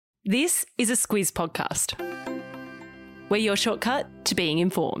This is a Squiz podcast. We're your shortcut to being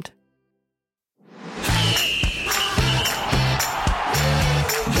informed.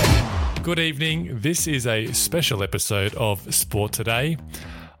 Good evening. This is a special episode of Sport Today.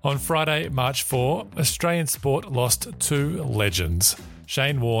 On Friday, March 4, Australian sport lost two legends,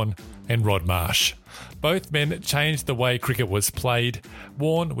 Shane Warne and Rod Marsh. Both men changed the way cricket was played,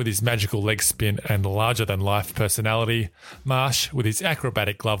 Warne with his magical leg spin and larger-than-life personality, Marsh with his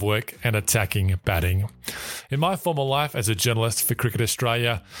acrobatic glove work and attacking batting. In my former life as a journalist for Cricket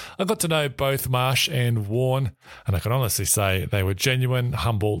Australia, I got to know both Marsh and Warne, and I can honestly say they were genuine,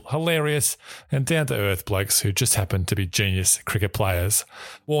 humble, hilarious, and down-to-earth blokes who just happened to be genius cricket players.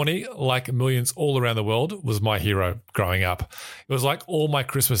 Warnie, like millions all around the world, was my hero growing up. It was like all my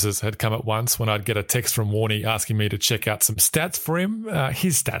Christmases had come at once when I'd get a text from Warnie asking me to check out some stats for him.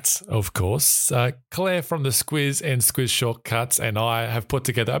 His stats, of course. Claire from the Squiz and Squiz Shortcuts and I have put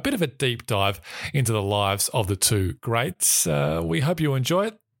together a bit of a deep dive into the lives of the two greats. We hope you enjoy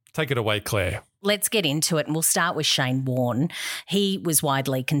it. Take it away, Claire. Let's get into it, and we'll start with Shane Warne. He was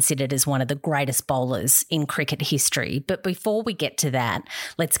widely considered as one of the greatest bowlers in cricket history. But before we get to that,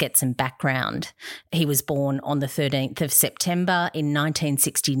 let's get some background. He was born on the 13th of September in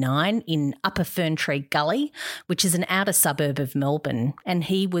 1969 in Upper Ferntree Gully, which is an outer suburb of Melbourne, and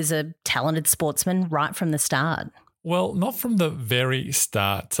he was a talented sportsman right from the start. Well, not from the very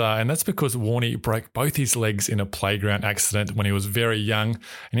start, and that's because Warnie broke both his legs in a playground accident when he was very young,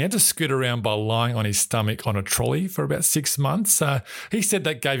 and he had to scoot around by lying on his stomach on a trolley for about 6 months. He said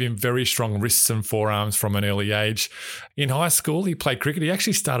that gave him very strong wrists and forearms from an early age. In high school, he played cricket. He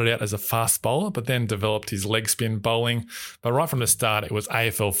actually started out as a fast bowler, but then developed his leg spin bowling. But right from the start, it was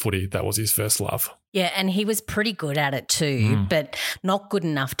AFL footy that was his first love. Yeah, and he was pretty good at it too, but not good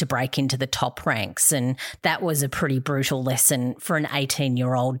enough to break into the top ranks. And that was a pretty brutal lesson for an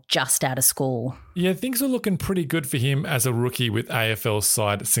 18-year-old just out of school. Yeah, things were looking pretty good for him as a rookie with AFL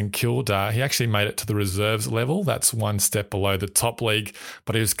side St Kilda. He actually made it to the reserves level. That's one step below the top league,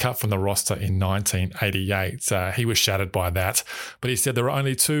 but he was cut from the roster in 1988. He was shattered by that. But he said there were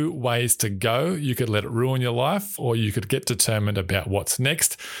only two ways to go. You could let it ruin your life, or you could get determined about what's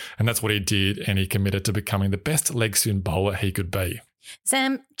next. And that's what he did, and he committed to becoming the best leg spin bowler he could be.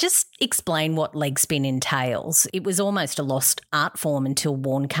 Sam, just explain what leg spin entails. It was almost a lost art form until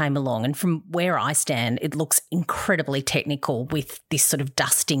Warne came along, and from where I stand, it looks incredibly technical with this sort of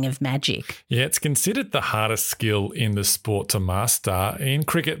dusting of magic. Yeah, it's considered the hardest skill in the sport to master. In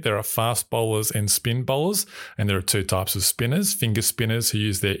cricket, there are fast bowlers and spin bowlers, and there are two types of spinners. Finger spinners who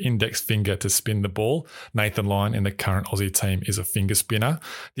use their index finger to spin the ball. Nathan Lyon in the current Aussie team is a finger spinner.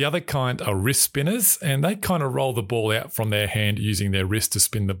 The other kind are wrist spinners, and they kind of roll the ball out from their hand using their wrist to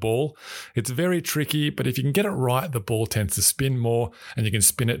spin the ball. It's very tricky, but if you can get it right, the ball tends to spin more, and you can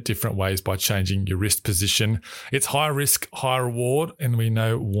spin it different ways by changing your wrist position. It's high risk, high reward, and we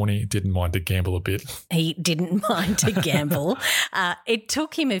know Warnie didn't mind to gamble a bit. He didn't mind to gamble. It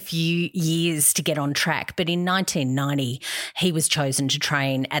took him a few years to get on track, but in 1990, he was chosen to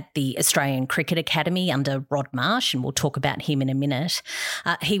train at the Australian Cricket Academy under Rod Marsh, and we'll talk about him in a minute.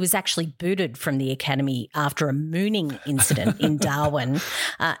 He was actually booted from the academy after a mooning incident in Darwin.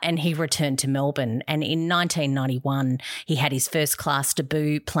 And he returned to Melbourne. And in 1991, he had his first class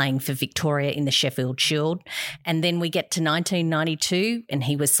debut playing for Victoria in the Sheffield Shield. And then we get to 1992 and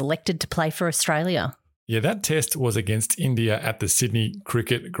he was selected to play for Australia. Yeah, that test was against India at the Sydney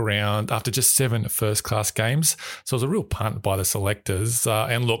Cricket Ground after just 7 first-class games. So it was a real punt by the selectors.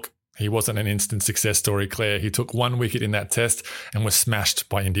 And look, he wasn't an instant success story, Claire. He took 1 wicket in that test and was smashed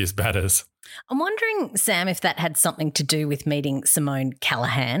by India's batters. I'm wondering, Sam, if that had something to do with meeting Simone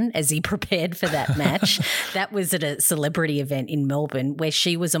Callaghan as he prepared for that match. That was at a celebrity event in Melbourne where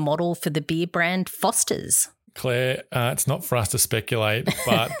she was a model for the beer brand Foster's. Claire, it's not for us to speculate,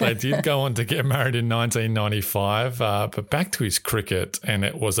 but they did go on to get married in 1995. But back to his cricket, and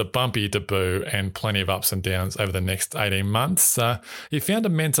it was a bumpy debut and plenty of ups and downs over the next 18 months. He found a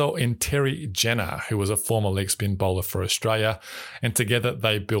mentor in Terry Jenner, who was a former leg spin bowler for Australia, and together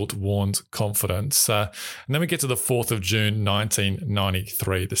they built Warne's confidence. And then we get to the 4th of June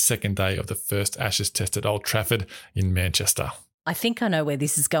 1993, the second day of the first Ashes test at Old Trafford in Manchester. I think I know where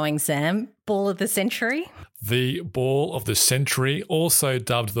this is going, Sam. Ball of the century? The ball of the century, also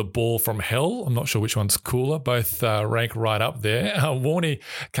dubbed the ball from hell. I'm not sure which one's cooler. Both rank right up there. Warnie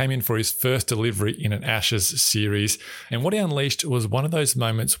came in for his first delivery in an Ashes series, and what he unleashed was one of those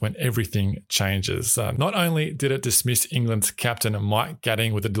moments when everything changes. Not only did it dismiss England's captain Mike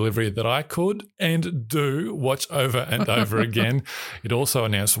Gatting with a delivery that I could and do watch over and over again, it also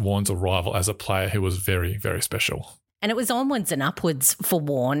announced Warne's arrival as a player who was very, very special. And it was onwards and upwards for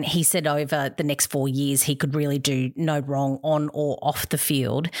Warne. He said over the next 4 years he could really do no wrong on or off the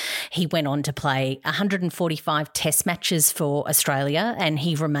field. He went on to play 145 test matches for Australia, and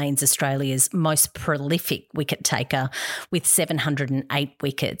he remains Australia's most prolific wicket taker with 708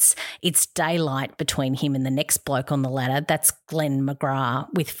 wickets. It's daylight between him and the next bloke on the ladder. That's Glenn McGrath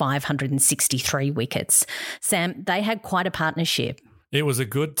with 563 wickets. Sam, they had quite a partnership. It was a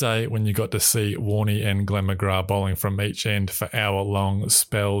good day when you got to see Warnie and Glenn McGrath bowling from each end for hour-long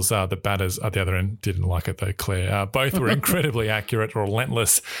spells. The batters at the other end didn't like it though, Claire. Both were incredibly accurate,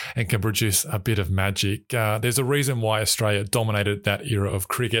 relentless, and can produce a bit of magic. There's a reason why Australia dominated that era of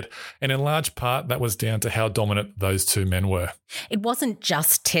cricket, and in large part that was down to how dominant those two men were. It wasn't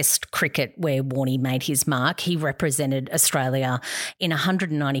just Test cricket where Warnie made his mark. He represented Australia in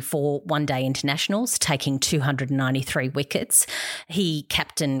 194 one-day internationals, taking 293 wickets. He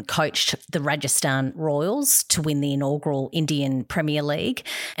coached the Rajasthan Royals to win the inaugural Indian Premier League.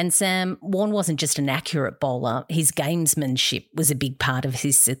 And Sam, Warne wasn't just an accurate bowler. His gamesmanship was a big part of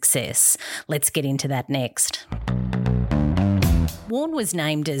his success. Let's get into that next. Warne was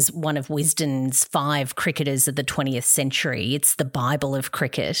named as one of Wisden's 5 cricketers of the 20th century. It's the Bible of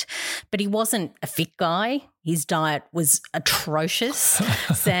cricket. But he wasn't a fit guy. His diet was atrocious.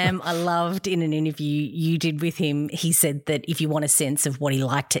 Sam, I loved in an interview you did with him, he said that if you want a sense of what he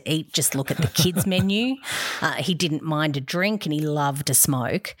liked to eat, just look at the kids' menu. He didn't mind a drink and he loved to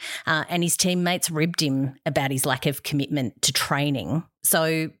smoke. And his teammates ribbed him about his lack of commitment to training.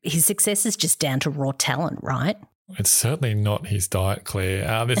 So his success is just down to raw talent, right? It's certainly not his diet,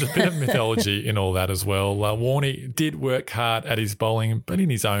 Claire. There's a bit of mythology in all that as well. Warnie did work hard at his bowling, but in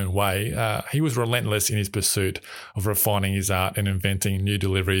his own way. He was relentless in his pursuit of refining his art and inventing new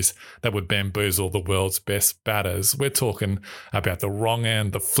deliveries that would bamboozle the world's best batters. We're talking about the wrong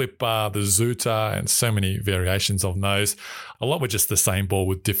end, the flipper, the zoota, and so many variations of those. A lot were just the same ball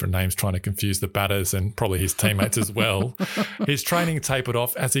with different names trying to confuse the batters and probably his teammates as well. His training tapered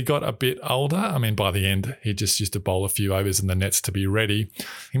off as he got a bit older. I mean, by the end, he just used to bowl a few overs in the nets to be ready.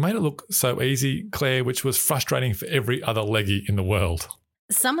 He made it look so easy, Claire, which was frustrating for every other leggy in the world.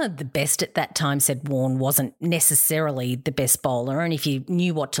 Some of the best at that time said Warne wasn't necessarily the best bowler, and if you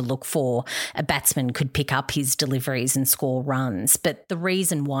knew what to look for, a batsman could pick up his deliveries and score runs. But the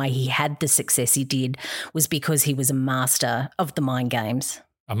reason why he had the success he did was because he was a master of the mind games.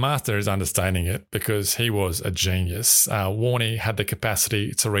 A master is understating it because he was a genius. Warnie had the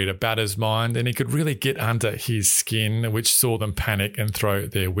capacity to read a batter's mind and he could really get under his skin, which saw them panic and throw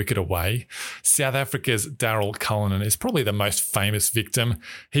their wicket away. South Africa's Daryl Cullinan is probably the most famous victim.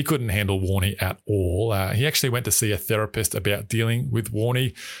 He couldn't handle Warnie at all. He actually went to see a therapist about dealing with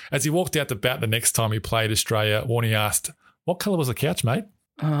Warnie. As he walked out to bat the next time he played Australia, Warnie asked, "What colour was the couch, mate?"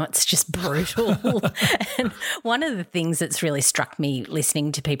 Oh, it's just brutal. And one of the things that's really struck me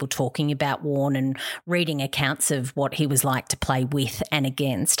listening to people talking about Warne and reading accounts of what he was like to play with and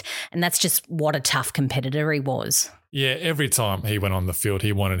against, and that's just what a tough competitor he was. Yeah, every time he went on the field,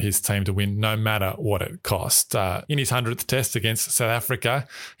 he wanted his team to win no matter what it cost. In his 100th test against South Africa,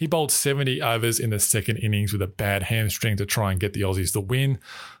 he bowled 70 overs in the second innings with a bad hamstring to try and get the Aussies to win.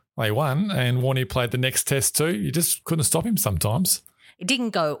 They won, and Warnie played the next test too. You just couldn't stop him sometimes. It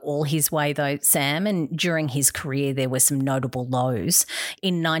didn't go all his way though, Sam, and during his career there were some notable lows.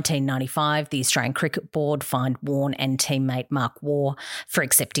 In 1995, the Australian Cricket Board fined Warne and teammate Mark Waugh for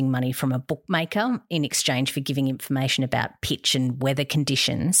accepting money from a bookmaker in exchange for giving information about pitch and weather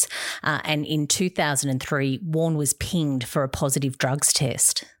conditions. And in 2003, Warne was pinged for a positive drugs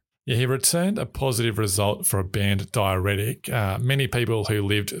test. Yeah, he returned a positive result for a banned diuretic. Many people who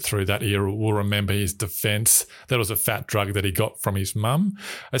lived through that era will remember his defence. That was a fat drug that he got from his mum.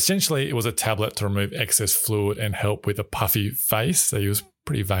 Essentially, it was a tablet to remove excess fluid and help with a puffy face. So he was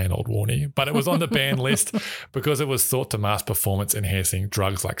pretty vain, old Warnie. But it was on the banned list because it was thought to mask performance-enhancing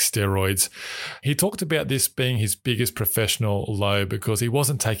drugs like steroids. He talked about this being his biggest professional low because he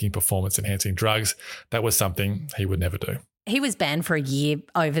wasn't taking performance-enhancing drugs. That was something he would never do. He was banned for a year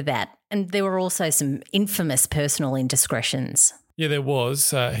over that, and there were also some infamous personal indiscretions. Yeah, there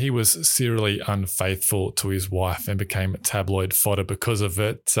was. He was serially unfaithful to his wife and became tabloid fodder because of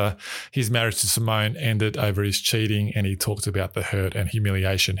it. His marriage to Simone ended over his cheating, and he talked about the hurt and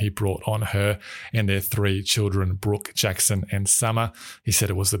humiliation he brought on her and their 3 children, Brooke, Jackson and Summer. He said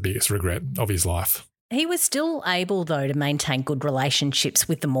it was the biggest regret of his life. He was still able, though, to maintain good relationships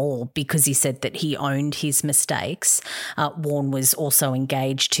with them all because he said that he owned his mistakes. Warne was also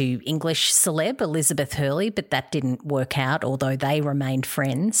engaged to English celeb Elizabeth Hurley, but that didn't work out, although they remained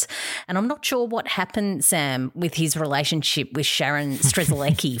friends. And I'm not sure what happened, Sam, with his relationship with Sharon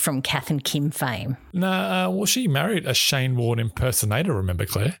Strzelecki from Kath and Kim fame. No, well, she married a Shane Warne impersonator, remember,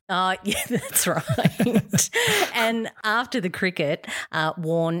 Claire? Oh, yeah, that's right. And after the cricket,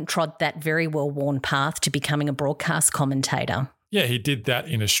 Warne trod that very well-worn path to becoming a broadcast commentator. Yeah, he did that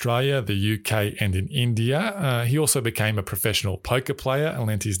in Australia, the UK and in India. He also became a professional poker player and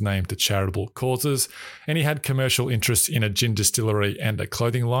lent his name to charitable causes. And he had commercial interests in a gin distillery and a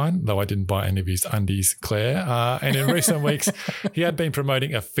clothing line, though I didn't buy any of his undies, Claire. And in recent weeks, he had been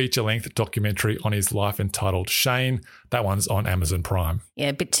promoting a feature-length documentary on his life entitled Shane. That one's on Amazon Prime. Yeah,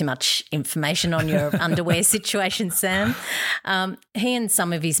 a bit too much information on your underwear situation, Sam. He and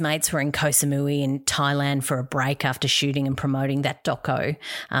some of his mates were in Koh Samui in Thailand for a break after shooting and promoting that doco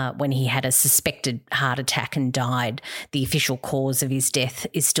when he had a suspected heart attack and died. The official cause of his death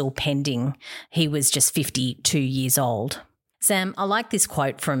is still pending. He was just 52 years old. Sam, I like this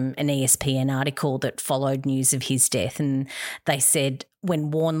quote from an ESPN article that followed news of his death, and they said,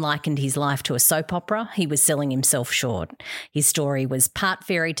 when Warne likened his life to a soap opera, he was selling himself short. His story was part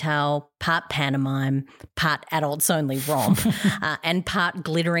fairy tale, part pantomime, part adults-only romp, and part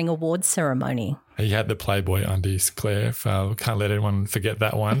glittering awards ceremony. He had the Playboy undies, Claire. Can't let anyone forget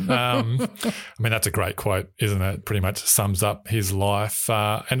that one. I mean, that's a great quote, isn't it? Pretty much sums up his life.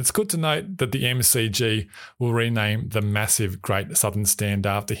 And it's good to note that the MCG will rename the massive Great Southern Stand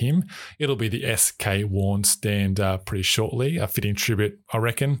after him. It'll be the SK Warne Stand pretty shortly, a fitting tribute, I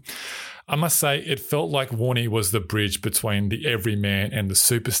reckon. I must say it felt like Warnie was the bridge between the everyman and the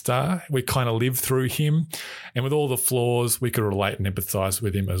superstar. We kind of lived through him, and with all the flaws, we could relate and empathise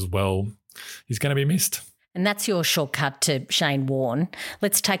with him as well. He's going to be missed. And that's your shortcut to Shane Warne.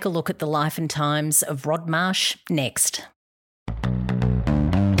 Let's take a look at the life and times of Rod Marsh next.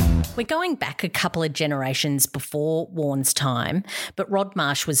 We're going back a couple of generations before Warne's time, but Rod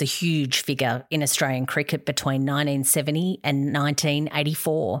Marsh was a huge figure in Australian cricket between 1970 and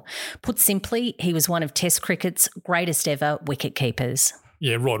 1984. Put simply, he was one of Test cricket's greatest ever wicketkeepers.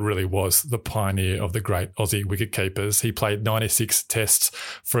 Yeah, Rod really was the pioneer of the great Aussie wicketkeepers. He played 96 tests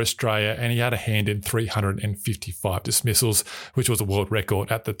for Australia and he had a hand in 355 dismissals, which was a world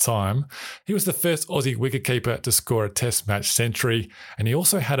record at the time. He was the first Aussie wicketkeeper to score a test match century, and he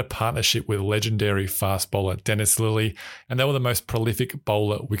also had a partnership with legendary fast bowler Dennis Lillee, and they were the most prolific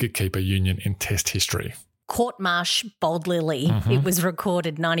bowler wicketkeeper union in test history. Court Marsh bowled Lillee. Mm-hmm. It was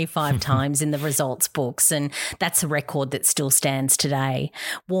recorded 95 times in the results books, and that's a record that still stands today.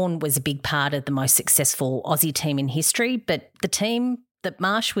 Warne was a big part of the most successful Aussie team in history, but the team that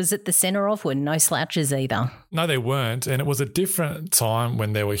Marsh was at the centre of were no slouches either. No, they weren't, and it was a different time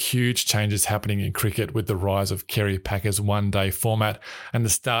when there were huge changes happening in cricket with the rise of Kerry Packer's one-day format and the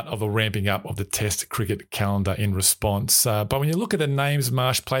start of a ramping up of the Test cricket calendar in response. But when you look at the names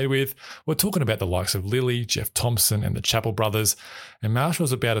Marsh played with, we're talking about the likes of Lillee, Jeff Thompson and the Chappell brothers, and Marsh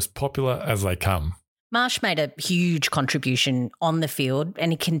was about as popular as they come. Marsh made a huge contribution on the field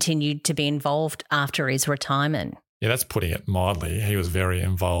and he continued to be involved after his retirement. Yeah, that's putting it mildly. He was very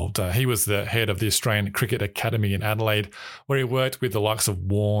involved. He was the head of the Australian Cricket Academy in Adelaide, where he worked with the likes of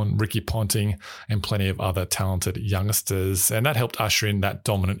Warne, Ricky Ponting, and plenty of other talented youngsters. And that helped usher in that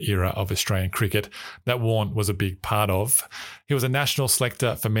dominant era of Australian cricket that Warne was a big part of. He was a national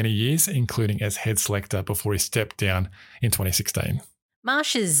selector for many years, including as head selector before he stepped down in 2016.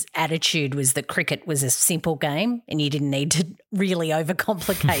 Marsh's attitude was that cricket was a simple game and you didn't need to really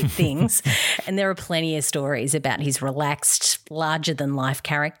overcomplicate things. And there are plenty of stories about his relaxed, larger-than-life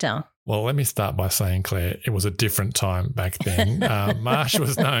character. Well, let me start by saying, Claire, it was a different time back then. Marsh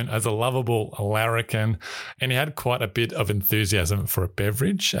was known as a lovable larrikin and he had quite a bit of enthusiasm for a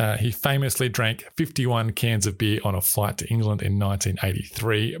beverage. He famously drank 51 cans of beer on a flight to England in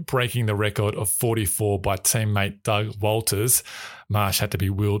 1983, breaking the record of 44 by teammate Doug Walters. Marsh had to be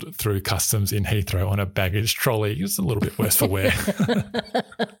wheeled through customs in Heathrow on a baggage trolley. It was a little bit worse for wear.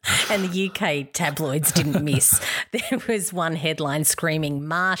 And the UK tabloids didn't miss. There was one headline screaming,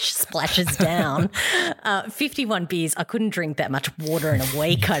 Marsh splashes down. 51 beers. I couldn't drink that much water in a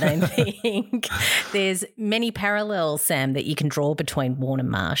week, I don't think. There's many parallels, Sam, that you can draw between Warne and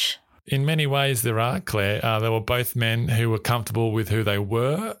Marsh. In many ways there are, Claire. They were both men who were comfortable with who they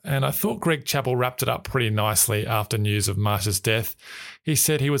were, and I thought Greg Chappell wrapped it up pretty nicely after news of Marsh's death. He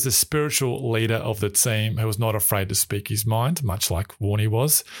said he was the spiritual leader of the team who was not afraid to speak his mind, much like Warnie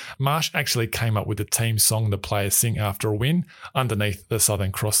was. Marsh actually came up with the team song the players sing after a win underneath the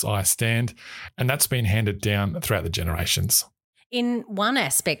Southern Cross I stand, and that's been handed down throughout the generations. In one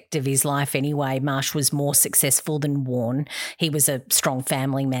aspect of his life anyway, Marsh was more successful than Warne. He was a strong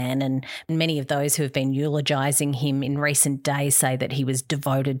family man, and many of those who have been eulogising him in recent days say that he was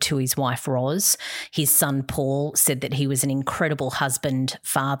devoted to his wife Ros. His son Paul said that he was an incredible husband,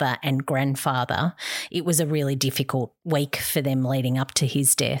 father and grandfather. It was a really difficult week for them leading up to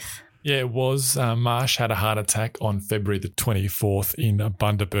his death. Yeah, it was. Marsh had a heart attack on February the 24th in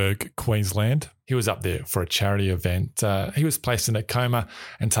Bundaberg, Queensland. He was up there for a charity event. He was placed in a coma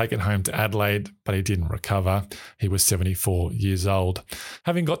and taken home to Adelaide, but he didn't recover. He was 74 years old.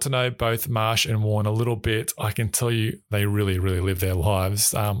 Having got to know both Marsh and Warne a little bit, I can tell you they really, really lived their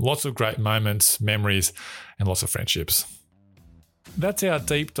lives. Lots of great moments, memories, and lots of friendships. That's our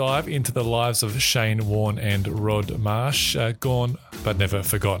deep dive into the lives of Shane Warne and Rod Marsh, gone but never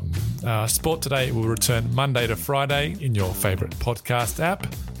forgotten. Sport Today will return Monday to Friday in your favourite podcast app.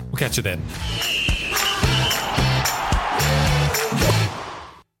 We'll catch you then.